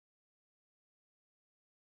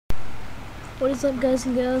What is up, guys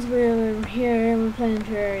and gals? We're here and we're playing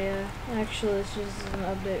Terraria. Actually, it's just an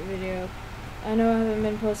update video. I know I haven't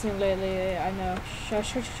been posting lately. I know. Shut.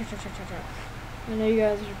 I know you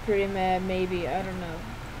guys are pretty mad. Maybe, I don't know.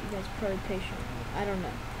 You guys are probably patient. I don't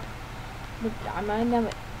know. But I might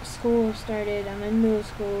have school started. I'm in middle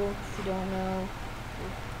school. If you don't know,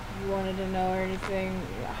 if you wanted to know or anything,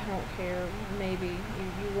 I don't care. Maybe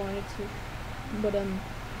you wanted to, but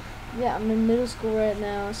yeah, I'm in middle school right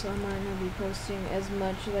now, so I might not be posting as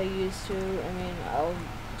much as I used to. I mean, I'll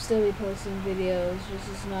still be posting videos,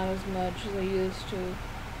 just not as much as I used to.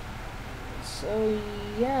 So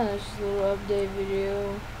yeah, it's just a little update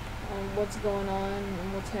video on what's going on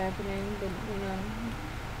and what's happening. But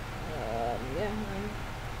yeah, I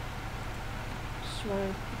just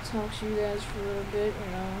want to talk to you guys for a little bit.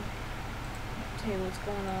 Tell you what's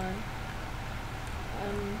going on.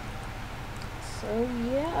 So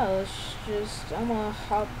yeah, I'm gonna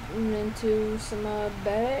hop into some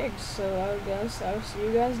bags, so I guess I'll see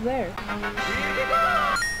you guys there.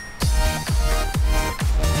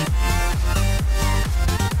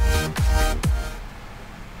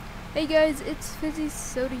 Hey guys, it's Fizzy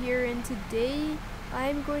Soda here, and today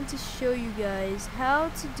I'm going to show you guys how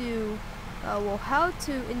to do, how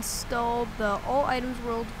to install the All Items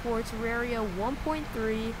World for Terraria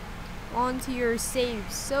 1.3 onto your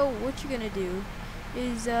saves. So what you're gonna do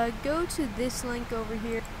is go to this link over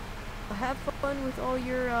here. Have fun with all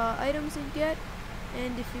your items that you get,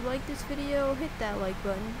 and if you like this video, hit that like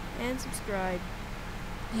button and subscribe.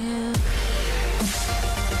 Yeah.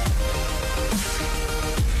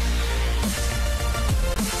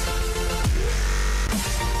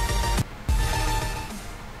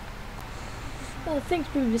 Thanks,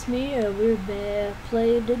 previous me. We're back.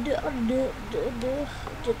 Play the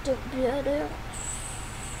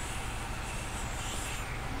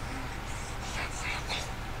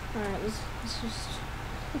Alright, let's just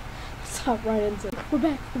let's hop right into it. We're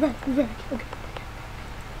back.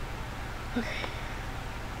 Okay.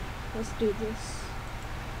 Let's do this.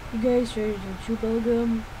 You guys ready to chew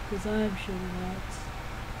bubblegum? Because I'm sure not.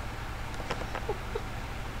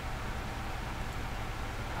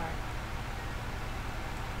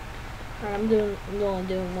 Alright, I'm only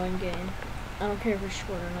doing one game. I don't care if it's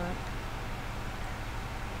short or not.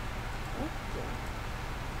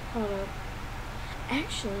 Hold up.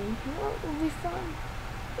 Actually, you know what would be fun?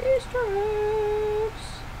 Easter eggs!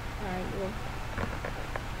 Alright,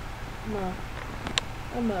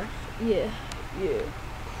 well. Yeah.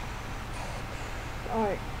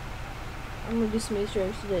 Alright. I'm gonna do some Easter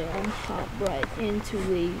eggs today. I'm gonna hop right into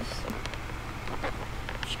these.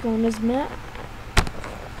 Just go on this map.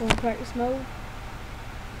 Go in practice mode.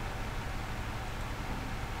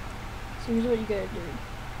 So here's what you gotta do.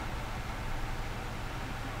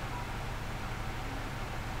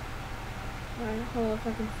 Alright, hold on if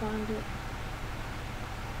I can find it.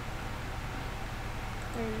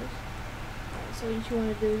 There it is. Alright, so what you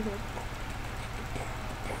wanna do is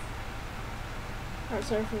alright,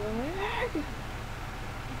 sorry for the lag.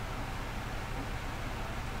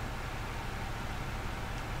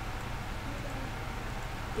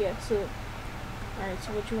 Yeah, so alright,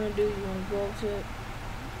 so what you wanna do, you wanna go up to it,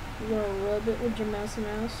 you wanna rub it with your mouse,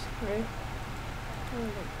 right?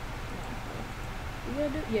 You gotta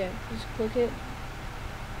do, yeah, just click it.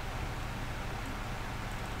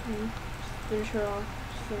 And finish her off.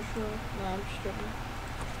 No, I'm just joking.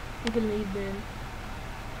 You can leave then.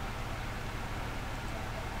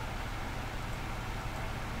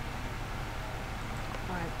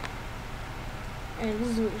 Alright. And this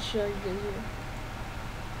is what the show gives you.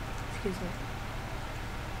 Excuse me.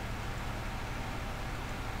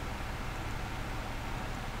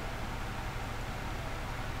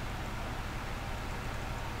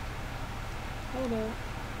 Hold up.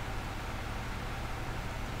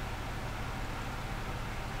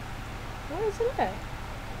 Where is it at?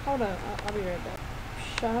 Hold on, I'll be right back.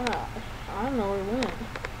 Shut up. I don't know where it went.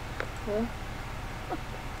 Well.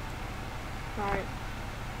 Alright.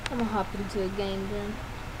 I'm gonna hop into the game then.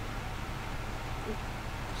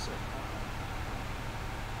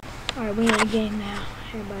 Alright, we in the game now.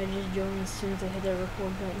 Everybody just join as soon as I hit that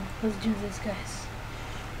record button. Let's do this, guys.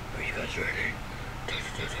 Are you guys ready?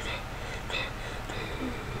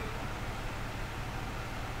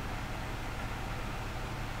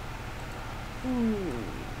 Ooh.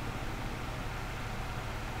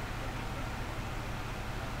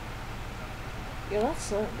 Yeah, that's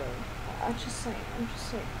so good. I'm just saying,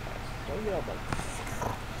 guys. Don't get all like.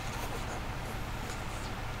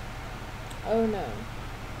 Oh no.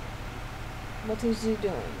 What is he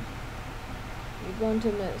doing? You're going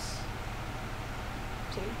to miss.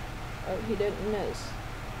 See? Oh, he didn't miss.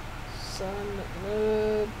 son. I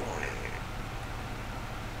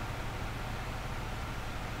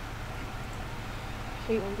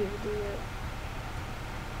hate when people do that.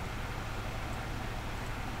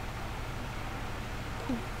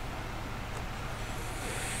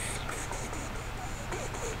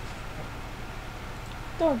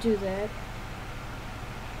 Don't do that.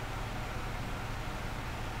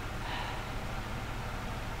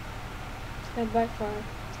 It's gonna backfire.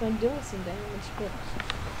 It's gonna do us some damage, but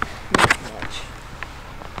not much.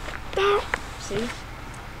 See?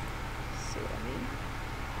 See what I mean?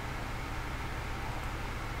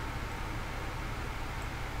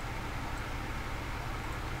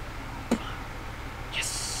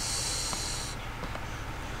 Yes!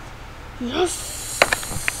 Yes!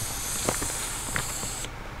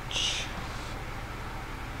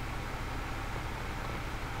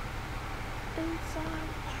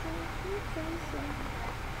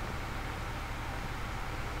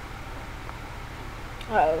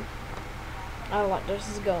 Uh-oh. I don't like where this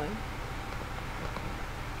is going.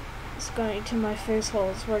 It's going into my face hole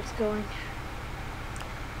is where it's going.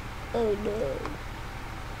 Oh no.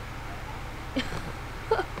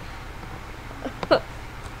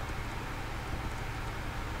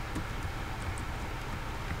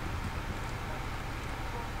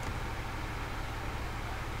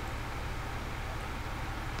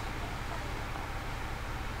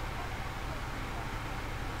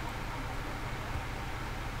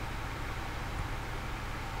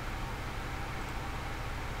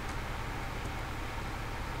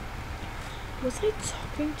 Was I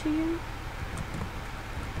talking to you?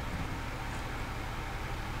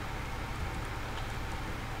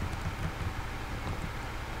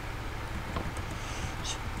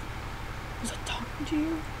 Was I talking to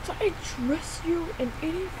you? Did I address you in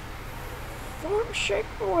any form, shape,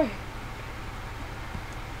 or way?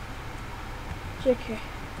 JK.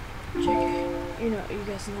 JK. You know, you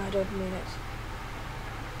guys know I don't mean it.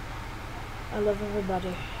 I love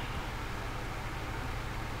everybody.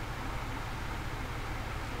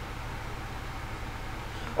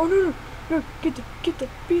 Oh no, no, get there,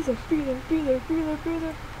 be there.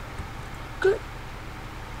 Good.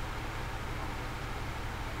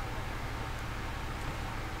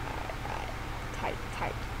 Tight.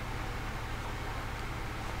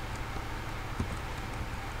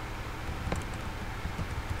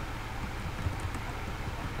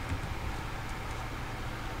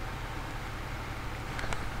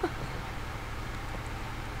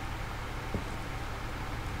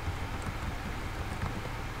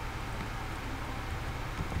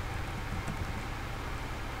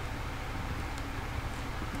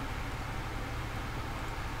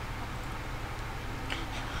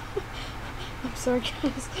 I'm sorry,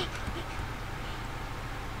 guys.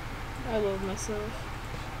 I love myself.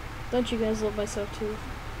 Don't you guys love myself too?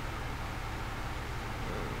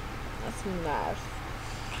 That's nice.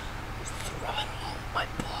 It's throbbing all my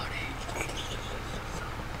body.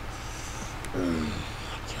 Oh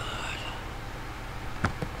my god.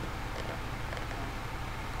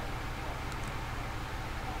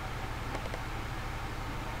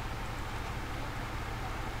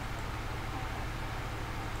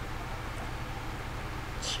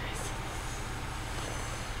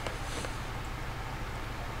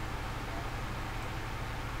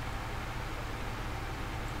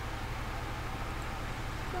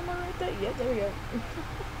 Am I right there? Yeah, there we go.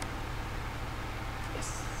 Yes.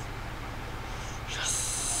 Yes.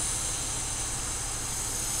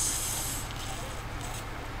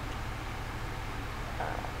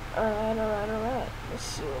 Alright. Let's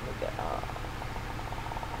see what we got.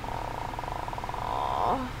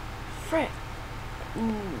 Frick.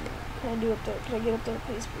 Ooh. Can I do up there? Can I get up there?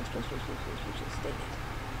 Please. Stay it.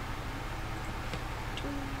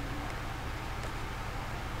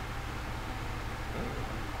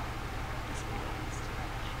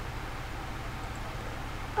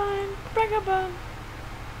 Unbreakable.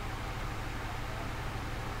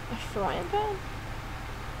 A frying pan?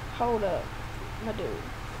 Hold up, my dude.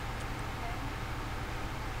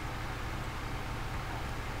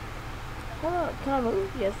 Hold up, can I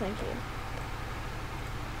move? Yes, thank you.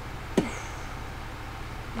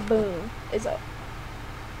 Boom. It's up.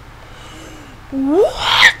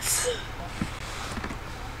 What?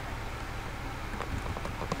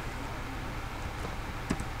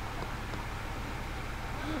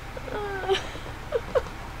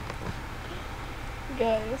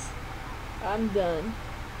 Guys, I'm done.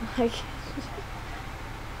 Like,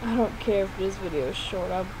 I don't care if this video is short.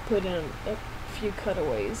 I'll put in a few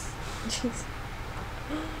cutaways. Just,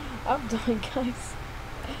 I'm done, guys.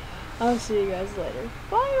 I'll see you guys later.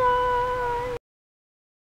 Bye, bye.